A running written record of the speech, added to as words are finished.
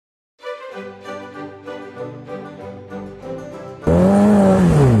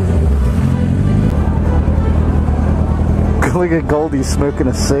Look at Goldie smoking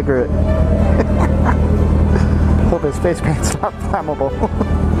a cigarette. Hope his face paint's not flammable.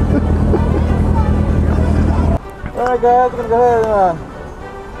 Alright guys,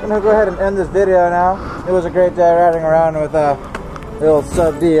 I'm gonna go ahead and end this video now. It was a great day riding around with little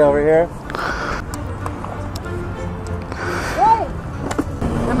Sub D over here. Hey.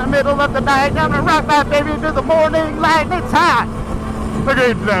 In the middle of the night, I'm gonna rock my baby to the morning light. It's hot. Look at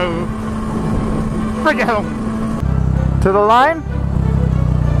it blow. Bring it home. To the line.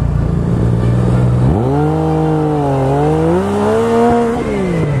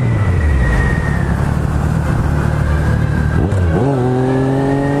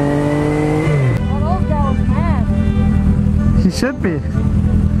 He should be.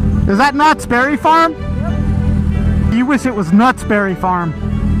 Is that Knott's Berry Farm? Yep. You wish it was Knott's Berry Farm.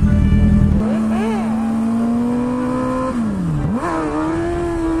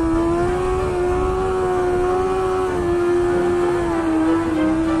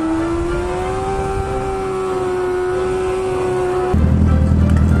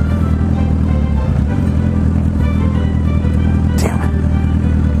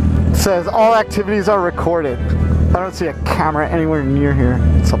 Says all activities are recorded. I don't see a camera anywhere near here.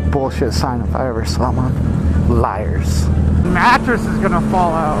 It's a bullshit sign if I ever saw one. Liars. Mattress is gonna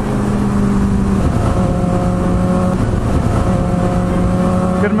fall out.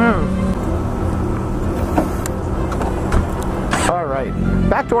 Good move. Alright,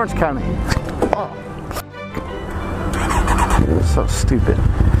 back to Orange County. Oh. So stupid.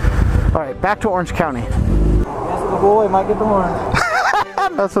 Alright, back to Orange County. That's the boy, might get the horn.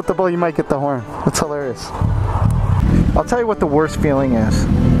 That's what the bull, you might get the horn. That's hilarious. I'll tell you what the worst feeling is.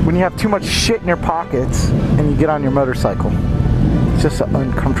 When you have too much shit in your pockets and you get on your motorcycle. It's just an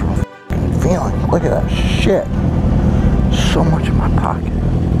uncomfortable feeling. Look at that shit. So much in my pocket.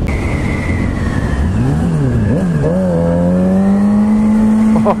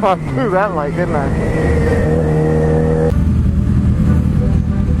 Oh, I blew that light, didn't I?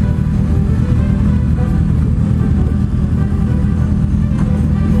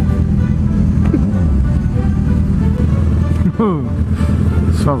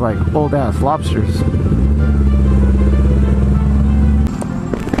 Smells like old ass lobsters.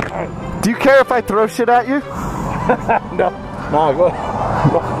 Do you care if I throw shit at you? No, go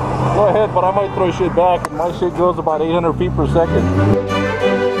ahead, but I might throw shit back. My shit goes about 800 feet per second.